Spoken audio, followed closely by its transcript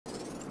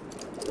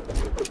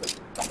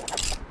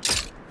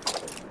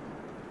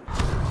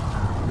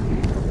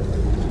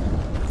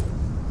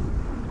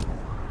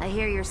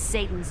hear you're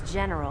Satan's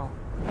general.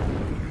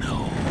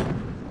 No,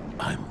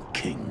 I'm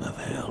King of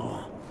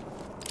Hell.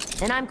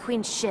 And I'm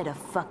Queen Shit of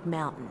Fuck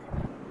Mountain.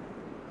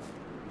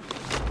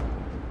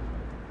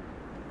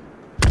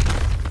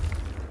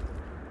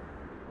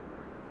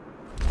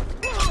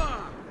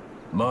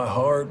 My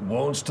heart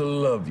wants to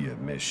love you,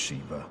 Miss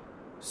Shiva.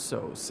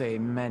 So say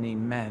many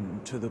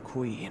men to the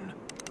Queen.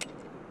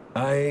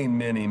 I ain't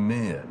many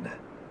men.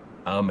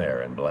 I'm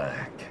Aaron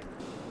Black.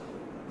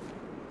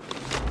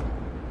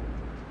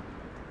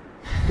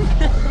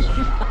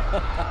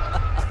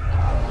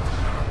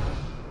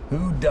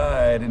 Who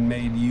died and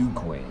made you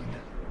queen?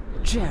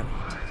 Jared,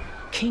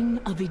 King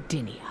of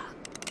Edenia.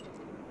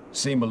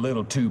 Seem a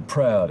little too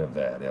proud of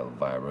that,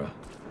 Elvira.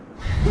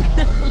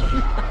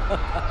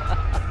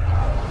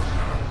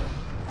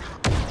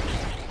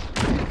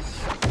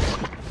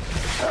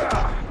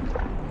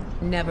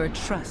 Never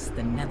trust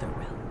the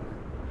Netherrealm.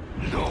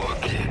 Nor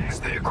kings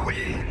their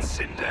queens,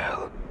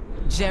 Sindel.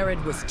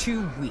 Jared was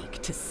too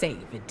weak to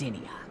save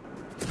Edenia.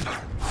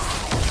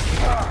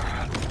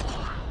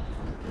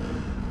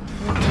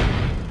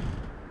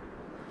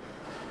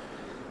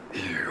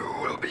 You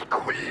will be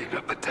queen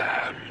of the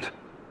damned.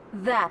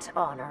 That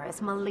honor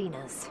is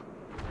Melina's.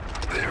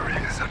 There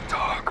is a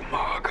dark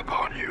mark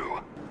upon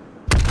you.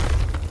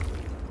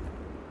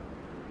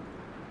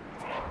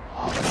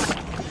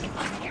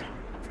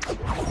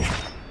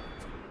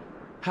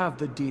 Have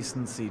the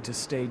decency to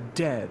stay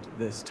dead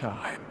this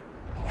time.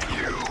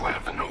 You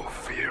have no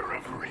fear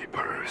of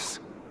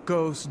reapers.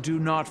 Ghosts do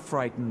not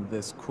frighten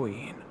this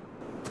queen.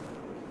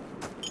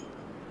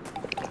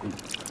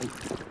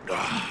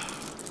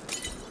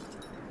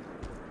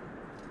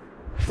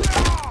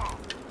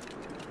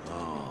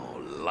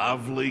 Oh,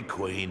 lovely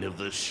queen of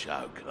the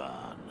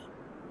Shokan.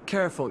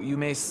 Careful, you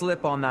may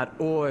slip on that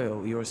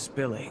oil you're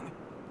spilling.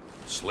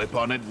 Slip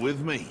on it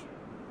with me,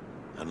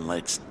 and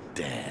let's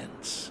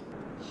dance.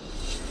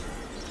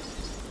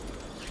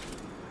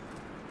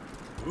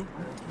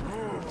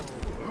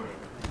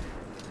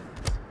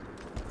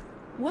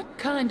 What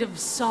kind of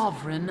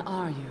sovereign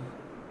are you?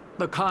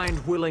 The kind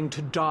willing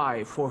to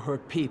die for her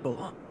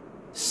people.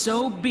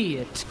 So be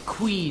it,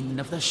 Queen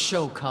of the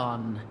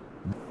Shokan.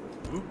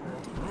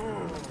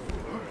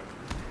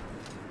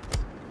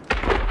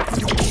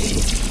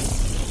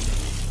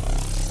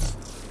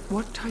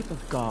 What type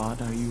of god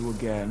are you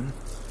again?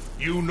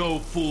 You know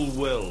full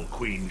well,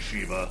 Queen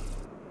Shiva.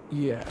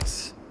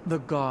 Yes, the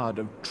god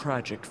of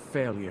tragic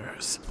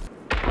failures.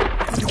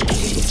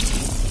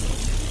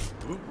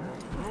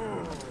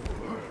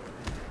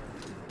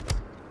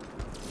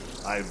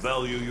 I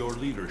value your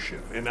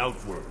leadership in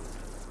Outworld.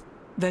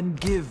 Then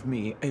give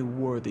me a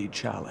worthy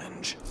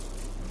challenge.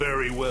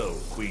 Very well,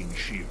 Queen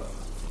Shiva.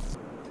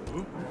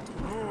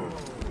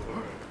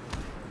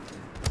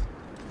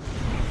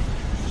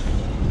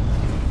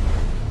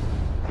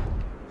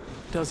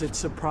 Does it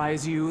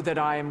surprise you that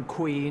I am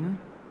queen?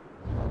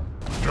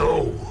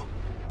 No,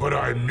 but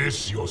I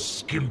miss your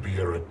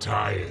skimpier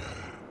attire.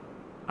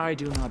 I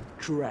do not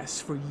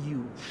dress for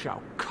you,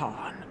 Shao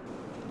Kahn.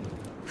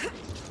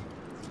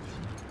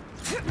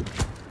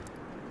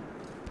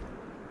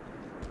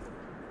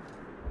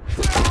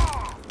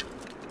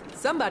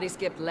 Somebody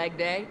skipped leg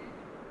day.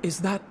 Is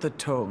that the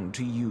tone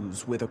to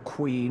use with a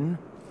queen?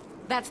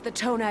 That's the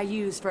tone I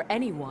use for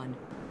anyone.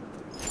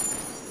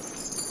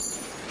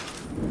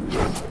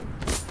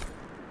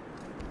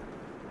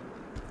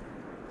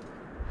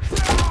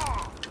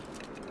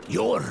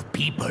 Your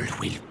people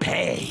will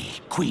pay,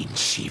 Queen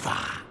Shiva.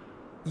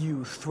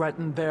 You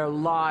threaten their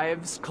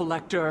lives,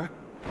 Collector?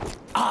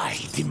 I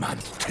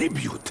demand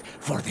tribute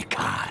for the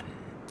Khan.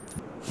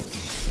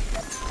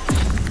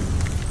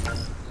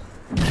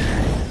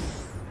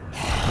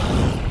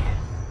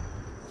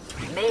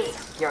 Me,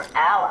 your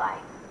ally.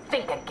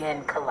 Think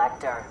again,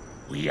 Collector.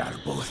 We are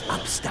both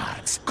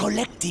upstarts,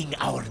 collecting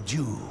our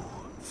due.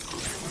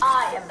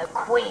 I am the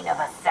Queen of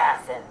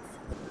Assassins.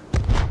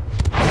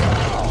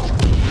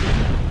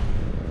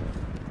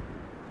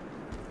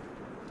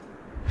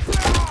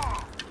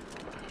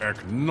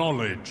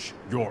 Acknowledge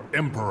your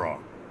Emperor.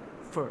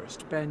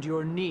 First, bend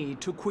your knee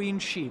to Queen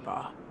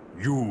Shiva.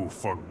 You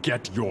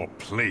forget your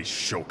place,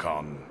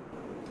 Shokan.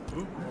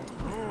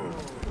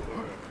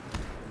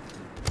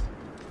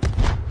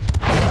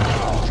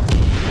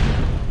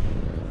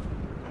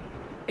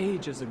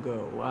 Ages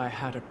ago, I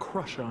had a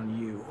crush on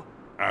you.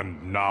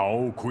 And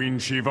now, Queen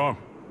Shiva?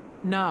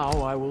 Now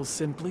I will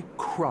simply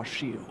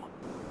crush you.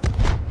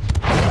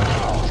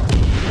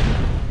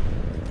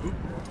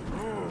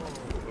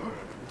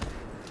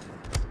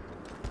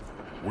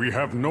 We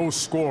have no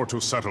score to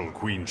settle,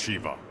 Queen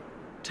Shiva.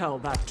 Tell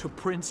that to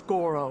Prince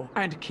Goro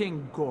and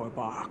King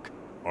Gorbak.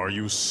 Are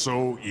you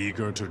so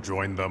eager to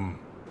join them?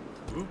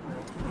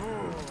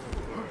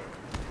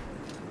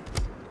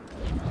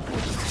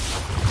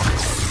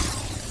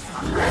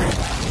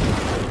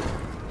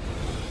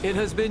 It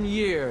has been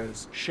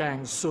years,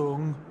 Shang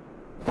Tsung.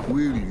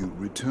 Will you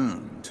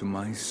return to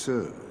my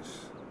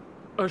service?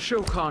 A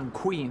Shokan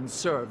queen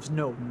serves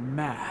no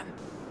man.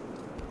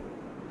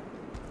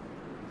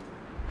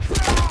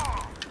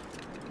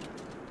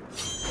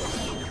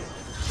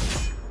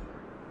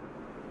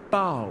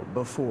 bow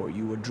before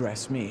you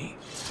address me.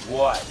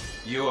 What?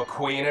 You a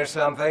queen or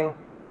something?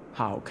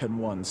 How can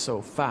one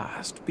so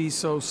fast be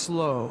so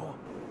slow?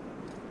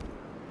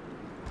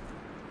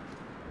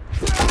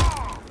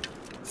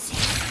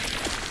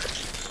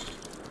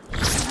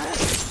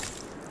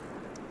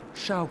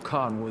 Shao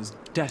Kahn was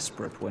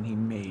desperate when he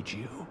made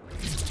you.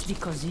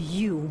 Because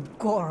you,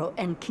 Goro,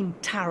 and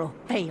Kintaro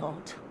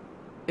failed.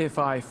 If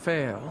I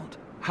failed,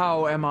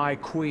 how am I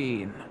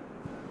queen?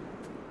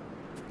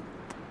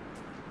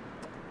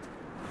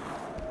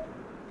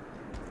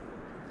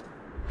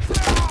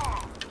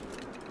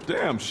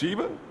 Damn,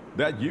 Shiva,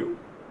 that you?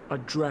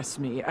 Address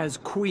me as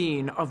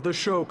queen of the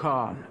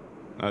Shokan.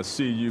 I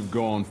see you've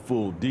gone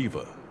full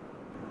diva.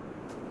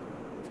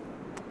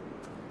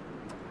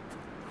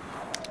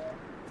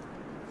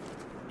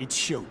 It's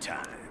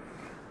showtime.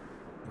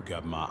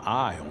 Got my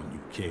eye on you,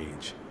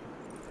 Cage.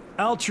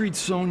 I'll treat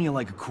Sonya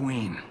like a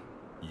queen.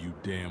 You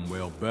damn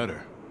well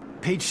better.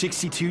 Page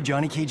 62,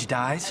 Johnny Cage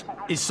dies?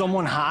 Is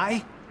someone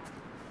high?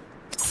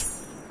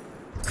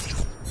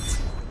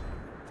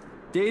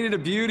 Dated a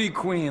beauty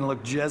queen,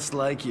 looked just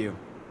like you.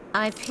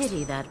 I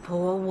pity that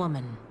poor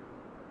woman.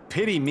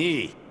 Pity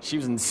me. She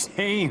was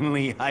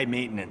insanely high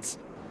maintenance.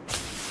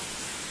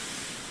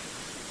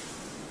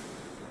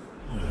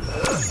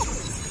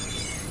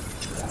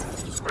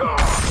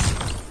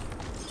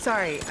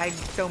 Sorry, I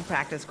don't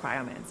practice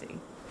cryomancy.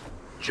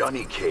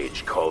 Johnny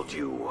Cage called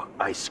you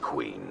Ice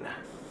Queen.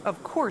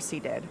 Of course he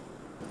did.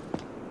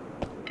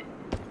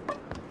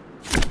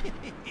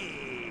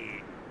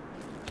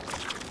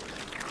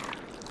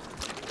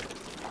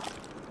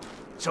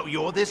 So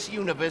you're this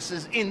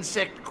universe's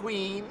insect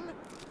queen?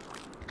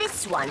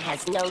 This one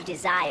has no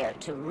desire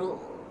to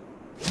rule.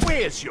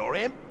 Where's your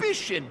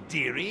ambition,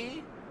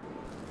 dearie?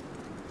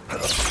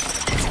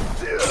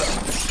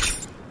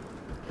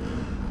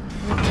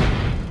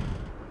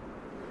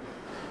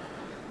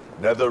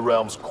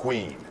 Netherrealm's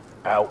queen,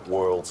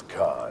 Outworld's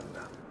Khan.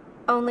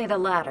 Only the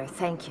latter,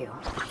 thank you.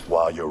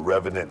 While your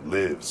revenant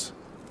lives,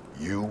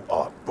 you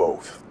are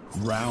both.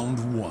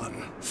 Round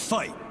one,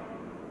 fight!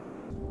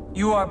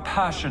 You are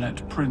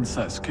passionate,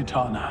 Princess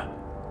Kitana,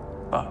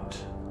 but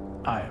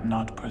I am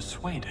not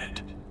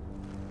persuaded.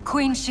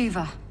 Queen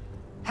Shiva,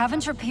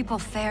 haven't your people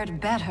fared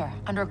better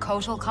under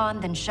Kotal Khan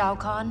than Shao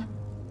Kahn?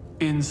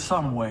 In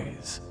some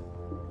ways.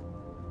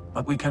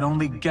 But we can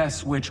only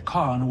guess which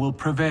Khan will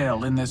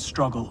prevail in this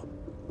struggle.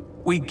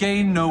 We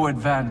gain no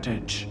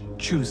advantage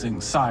choosing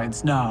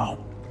sides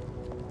now.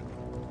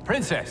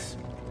 Princess!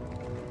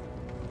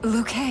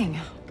 Liu Kang,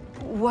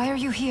 why are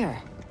you here?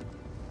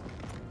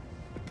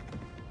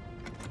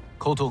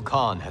 Kotal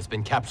Khan has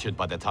been captured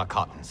by the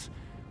Tarkatans.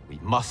 We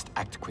must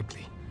act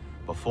quickly,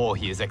 before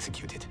he is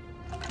executed.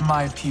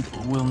 My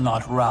people will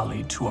not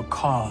rally to a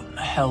Khan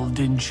held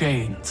in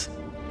chains.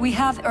 We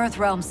have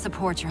Earthrealm's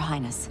support, Your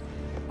Highness.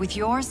 With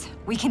yours,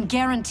 we can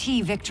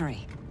guarantee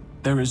victory.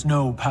 There is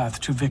no path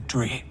to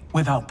victory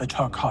without the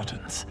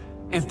Tarkatans.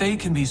 If they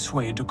can be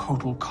swayed to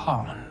Kotal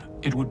Khan,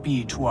 it would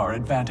be to our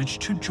advantage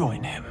to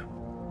join him.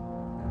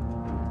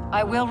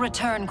 I will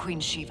return, Queen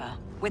Shiva,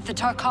 with the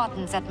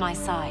Tarkatans at my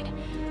side.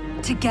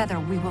 Together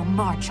we will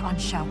march on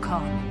Shao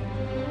Kahn.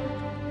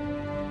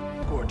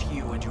 Escort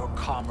you and your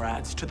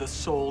comrades to the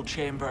Soul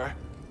Chamber.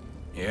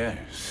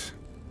 Yes.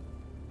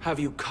 Have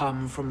you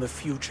come from the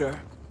future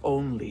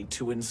only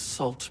to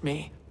insult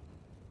me?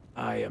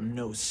 I am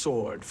no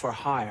sword for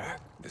hire.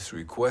 This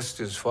request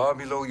is far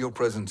below your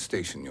present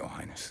station, Your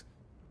Highness.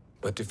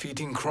 But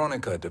defeating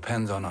Kronika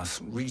depends on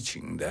us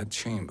reaching that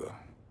chamber.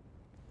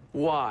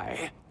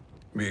 Why?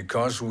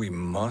 Because we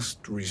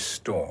must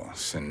restore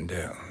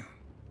Sindel.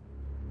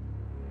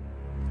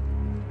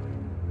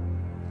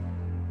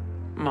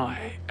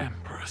 My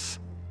Empress.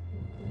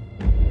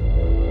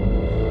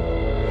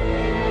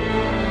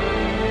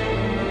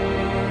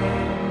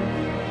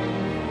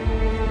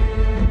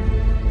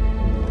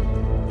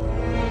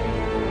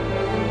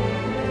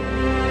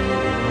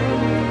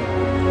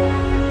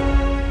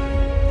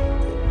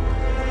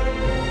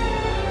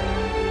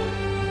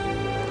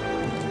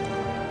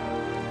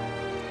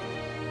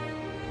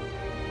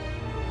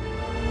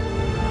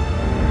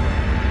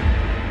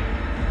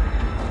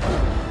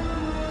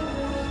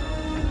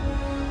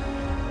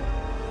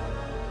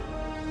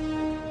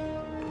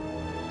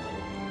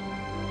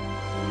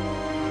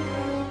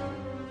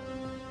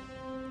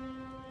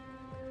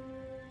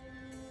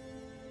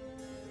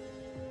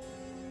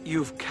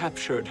 You've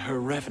captured her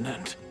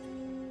revenant.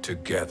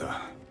 Together,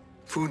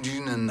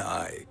 Fujin and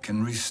I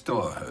can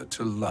restore her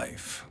to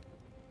life.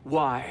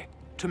 Why?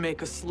 To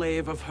make a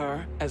slave of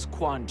her, as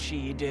Quan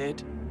Chi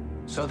did?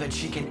 So that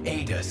she can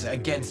aid us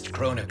against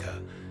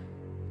Kronika.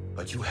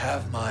 But you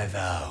have my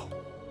vow.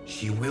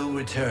 She will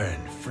return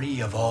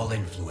free of all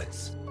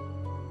influence.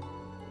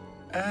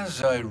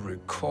 As I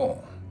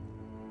recall,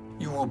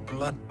 you were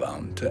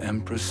bloodbound to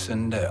Empress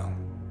Sindel.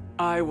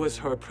 I was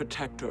her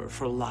protector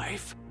for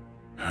life.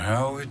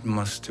 How it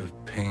must have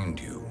pained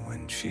you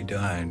when she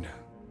died.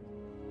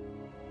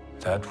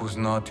 That was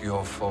not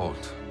your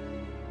fault.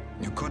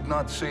 You could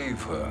not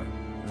save her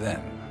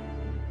then.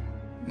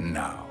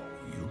 Now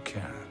you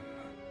can.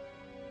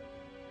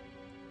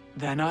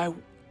 Then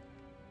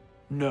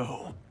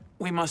No.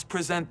 We must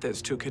present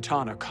this to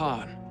Kitana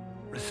Khan.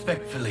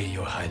 Respectfully,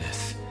 Your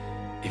Highness,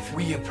 if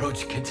we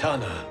approach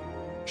Kitana,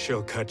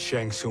 she'll cut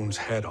Shang Tsung's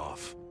head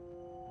off.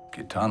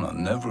 Kitana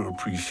never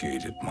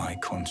appreciated my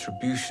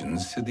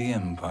contributions to the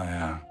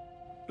Empire.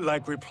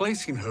 Like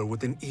replacing her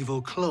with an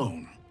evil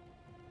clone.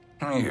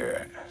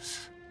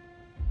 Yes.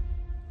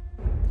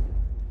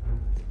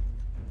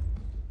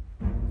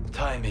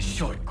 Time is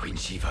short, Queen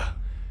Shiva.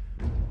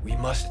 We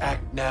must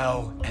act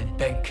now and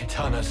beg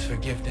Kitana's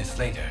forgiveness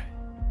later.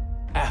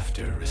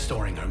 After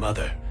restoring her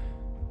mother.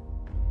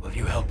 Will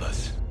you help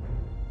us?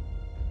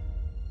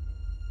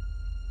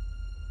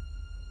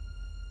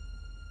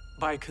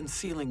 By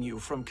concealing you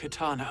from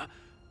Kitana,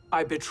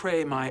 I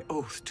betray my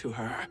oath to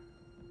her.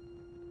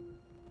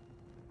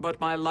 But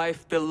my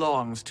life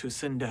belongs to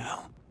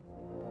Sindel.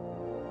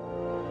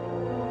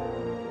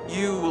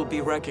 You will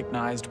be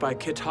recognized by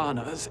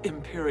Kitana's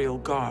Imperial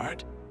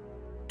Guard.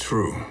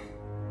 True.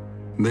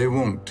 They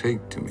won't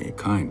take to me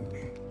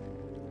kindly.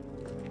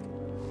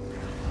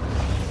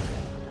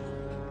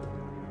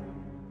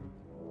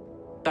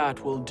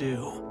 That will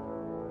do.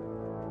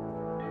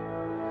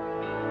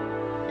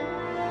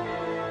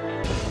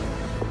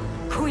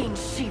 Queen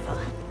Shiva.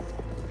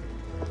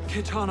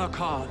 Kitana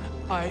Khan,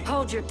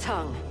 Hold your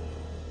tongue.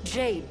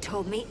 Jade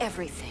told me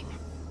everything.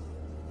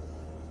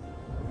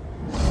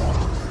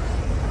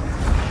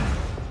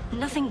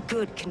 Nothing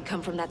good can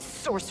come from that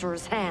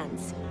sorcerer's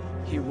hands.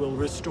 He will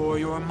restore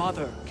your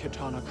mother,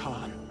 Kitana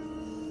Khan.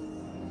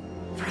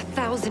 For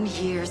 1,000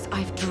 years,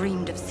 I've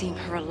dreamed of seeing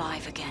her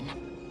alive again.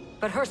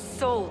 But her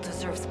soul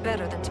deserves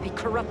better than to be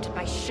corrupted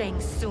by Shang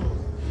Tsung.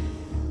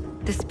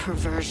 This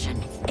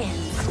perversion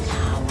ends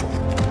now.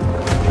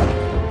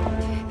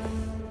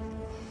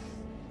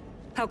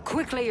 How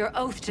quickly your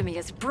oath to me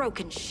is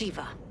broken,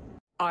 Shiva.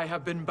 I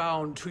have been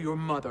bound to your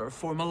mother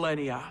for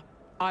millennia.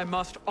 I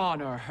must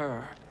honor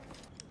her.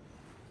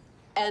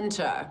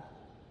 Enter.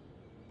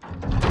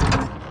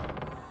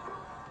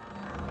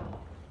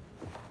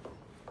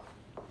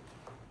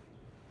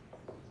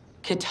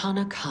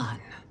 Kitana Khan.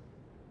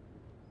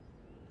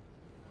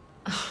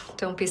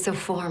 Don't be so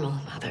formal,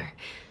 Mother.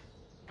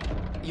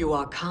 You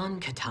are Khan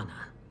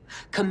Kitana.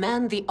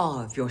 Command the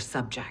awe of your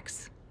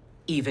subjects,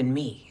 even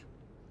me.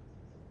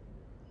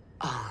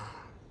 Oh,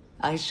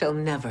 I shall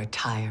never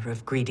tire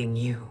of greeting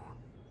you.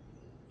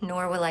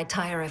 Nor will I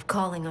tire of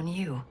calling on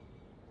you.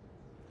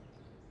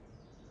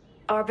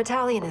 Our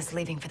battalion is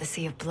leaving for the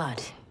Sea of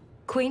Blood.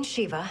 Queen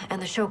Shiva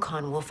and the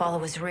Shokan will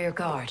follow as rear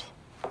guard.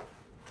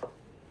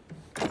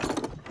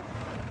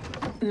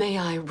 May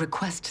I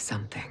request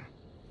something?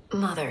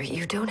 Mother,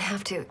 you don't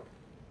have to...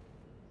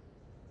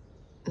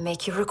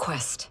 make your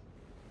request.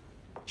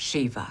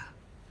 Shiva,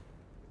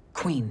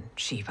 Queen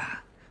Shiva,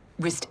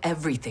 risked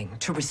everything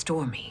to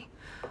restore me.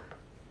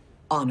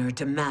 Honor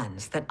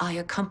demands that I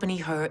accompany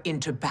her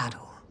into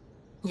battle.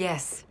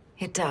 Yes,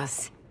 it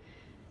does.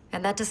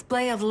 And that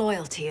display of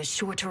loyalty is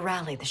sure to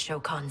rally the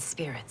Shokan's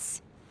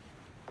spirits.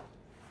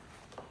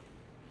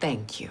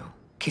 Thank you,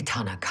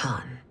 Kitana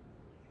Khan.